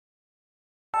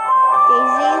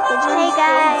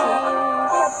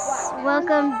guys,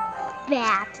 welcome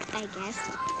back, I guess.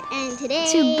 And today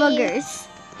to Boogers.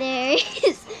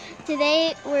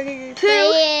 Today we're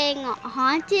playing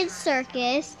Haunted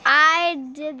Circus. I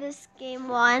did this game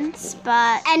once,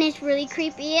 but and it's really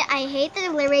creepy. I hate the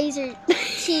razor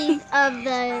teeth of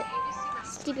the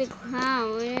stupid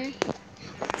clown.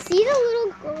 See the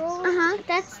little girl?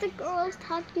 That's the girl I was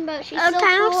talking about. She's so poor.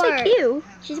 Kind of looks so cute.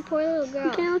 She's a poor little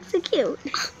girl. Kind of looks so cute.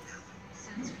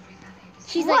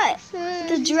 She's what? Like,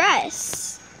 the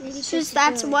dress. Just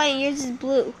that's white. Yours is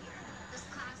blue.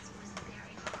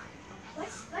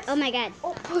 Oh my god.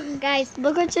 Guys,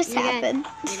 look what just happened.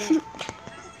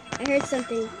 I heard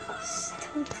something.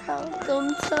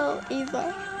 Don't tell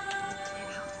Ava.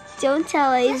 Don't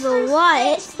tell Ava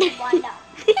what?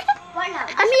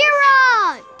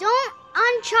 Amira! Don't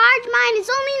uncharge mine. It's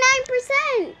only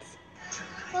 9%.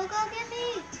 Well, go get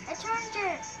me a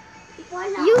charger. Why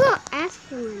not? You go ask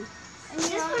for one. And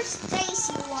this for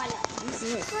Stacy. Why not?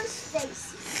 This for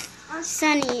Stacy.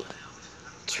 Sunny.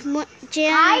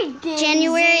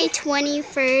 January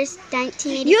 21st,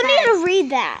 1985. You need to read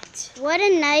that. What a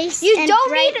nice and don't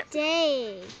bright need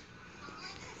day.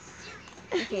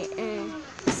 Okay,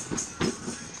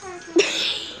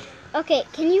 okay,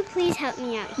 can you please help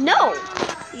me out here? No.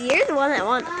 You're the one that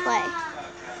wanted to play.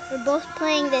 We're both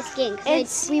playing this game.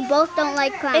 We both don't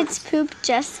like clowns. It's Poop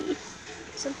Jessie.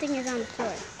 Something is on the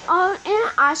floor. In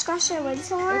Oshkosh, I went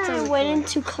somewhere and I went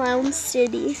into Clown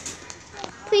City.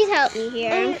 Please help me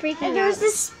here. I'm freaking out. There was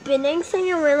this spinning thing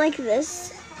and went like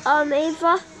this,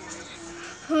 Ava.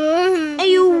 and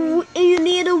you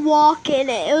need to walk in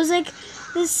it. It was like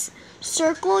this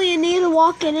circle. You need to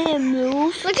walk in it and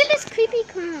move. Look at this creepy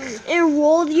clown. It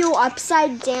rolled you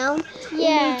upside down.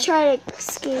 Yeah. And you try to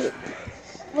escape.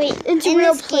 Wait, into in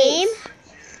real this place. game?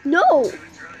 No.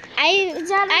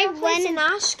 I went in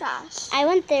Oshkosh. I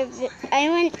went there. I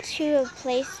went to a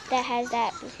place that has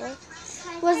that before.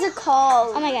 What's it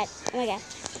called? Oh my god. Oh my god.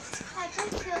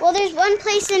 Well, there's one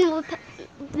place in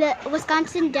the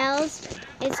Wisconsin Dells.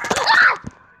 It's.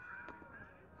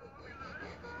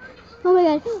 Oh my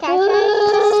god.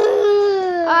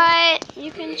 Alright,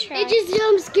 you can try. It just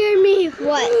jump scared me.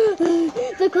 What?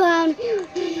 The clown.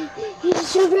 He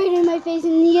just shoved right in my face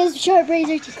and he has sharp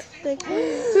razor teeth.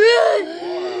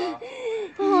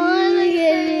 Oh my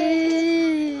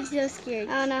god. So scared.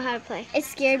 I don't know how to play. It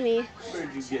scared me.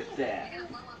 Where'd you get that?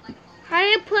 How do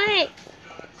you play?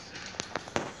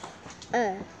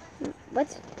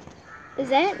 Is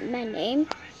that my name?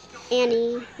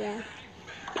 Annie. Yeah.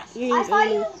 Your name's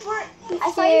Annie.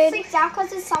 I thought you freaked out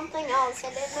because it's something else.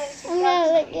 I'm not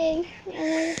looking.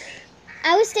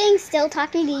 I was staying still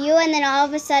talking to you, and then all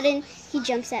of a sudden, he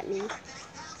jumps at me.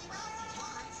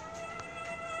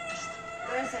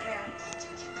 Where is it now?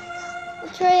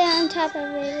 It's right on top of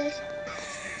it.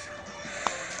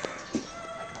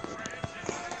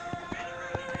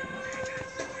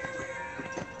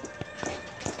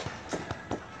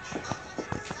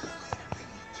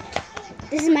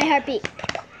 This is my heartbeat.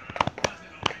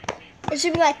 It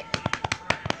should be like.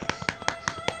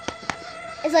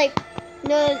 It's like.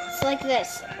 No, it's like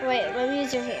this. Wait, let me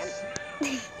use your hand.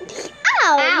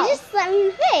 Ow! Ow. You just slapped me in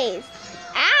the face.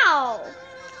 Ow!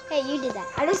 Hey, you did that.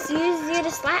 I just used you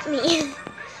to slap me.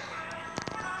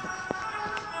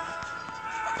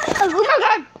 Oh my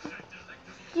god!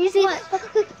 Do you see what?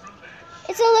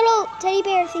 It's a little teddy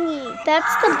bear thingy.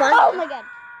 That's the bunny. Oh my god.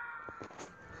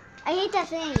 I hate that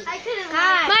thing. I couldn't.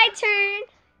 My turn.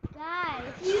 Guys,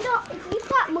 if you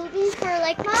stop moving for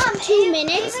like 2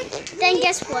 minutes, then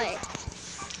guess what? Ava,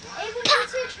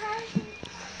 where's your charger?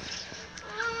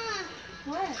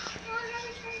 What? Oh, I got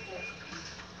a charger.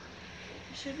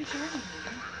 You should be charging.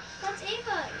 That's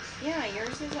Ava's. Yeah,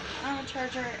 yours is on a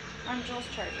charger, on Joel's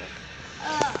charger.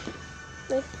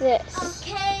 Like this.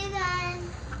 Okay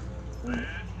then.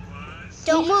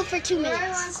 Don't move for 2 Where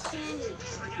minutes. wants candy?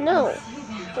 No.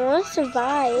 I want to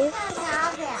survive.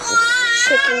 Have it.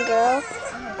 Chicken girl.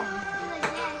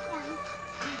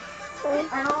 I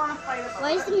don't want to fight with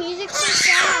Why is the music so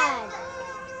sad?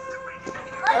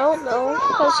 I don't know.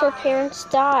 Because her parents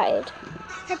died.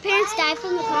 Her parents died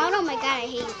from the clown? Oh my god, I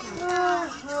hate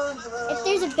clowns. If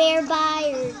there's a bear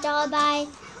by or a doll by,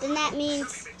 then that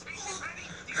means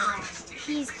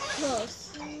he's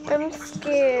close. I'm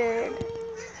scared.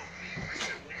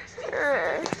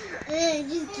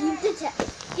 Just keep the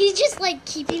he's just like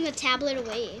keeping the tablet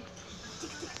away.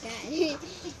 He's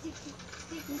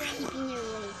keeping it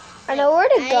away. I know where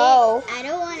to go. I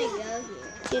don't want to go here.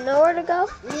 Do you know where to go?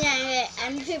 Yeah,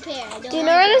 I'm prepared. Do you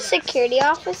know where the security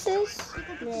office is?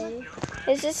 No.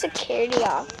 It's a security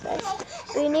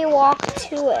office. We need to walk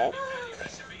to it.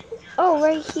 Oh,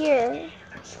 right here.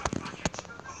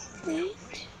 Right?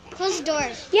 Close the door.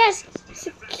 Yes,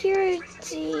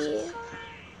 security.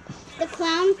 The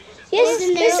clown Yes, goes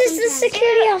in there this is the sometimes.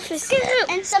 security office.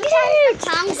 And sometimes the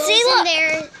clown goes See, in look.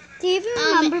 there Do you even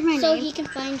remember my so name? he can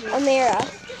find you. Amira.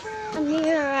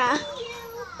 Amira.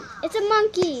 It's a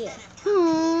monkey.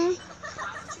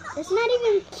 It's not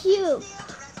even cute.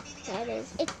 That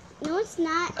is. No, it's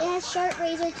not. It has sharp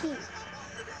razor teeth.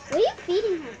 What are you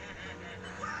feeding her?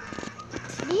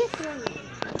 What are you throwing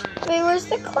it? Wait, where's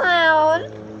the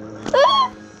clown?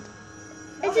 Ah!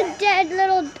 It's a dead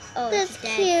little. Oh, That's it's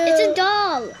dead. cute. It's a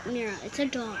doll. Mira, it's a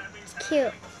doll. It's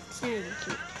cute. It's not even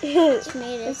cute. it's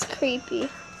made it. It's creepy.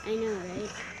 I know,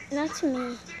 right? Not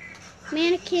me.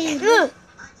 Mannequin. Ugh.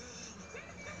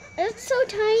 It's so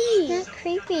tiny. That's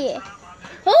creepy.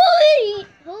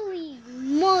 Holy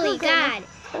moly, Okay. God!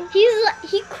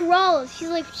 He crawls. He's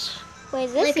like Wait,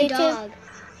 is this like YouTube? a dog.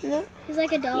 No. He's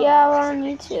like a dog. Yeah, we're on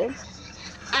YouTube.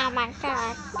 Oh my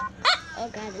God. Oh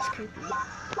God, that's creepy.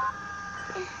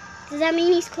 Does that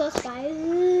mean he's close by?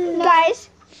 Guys.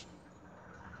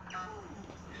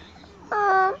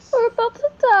 We're about to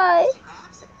die.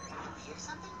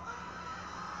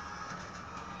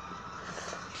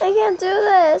 I can't do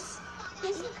this.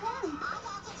 Yes, you can.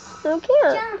 No,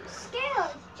 can't. Jump,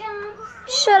 scale, jump.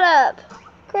 Shut up.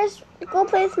 Chris, go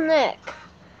play with Nick.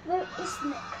 Where is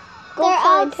Nick? Go They're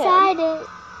find outside him.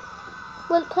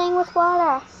 with playing with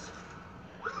water.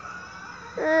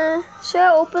 Should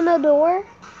I open the door?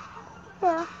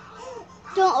 Yeah.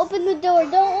 Don't open the door.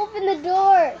 Don't open the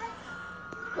door.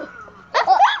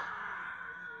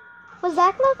 Was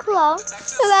that the clown?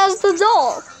 So that was the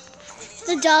doll.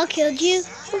 The doll killed you?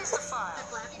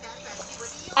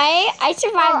 I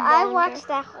survived. I longer. watched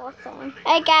that whole thing.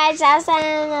 Alright guys, that's the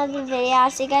end of the video. I'll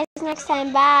see you guys next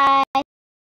time. Bye.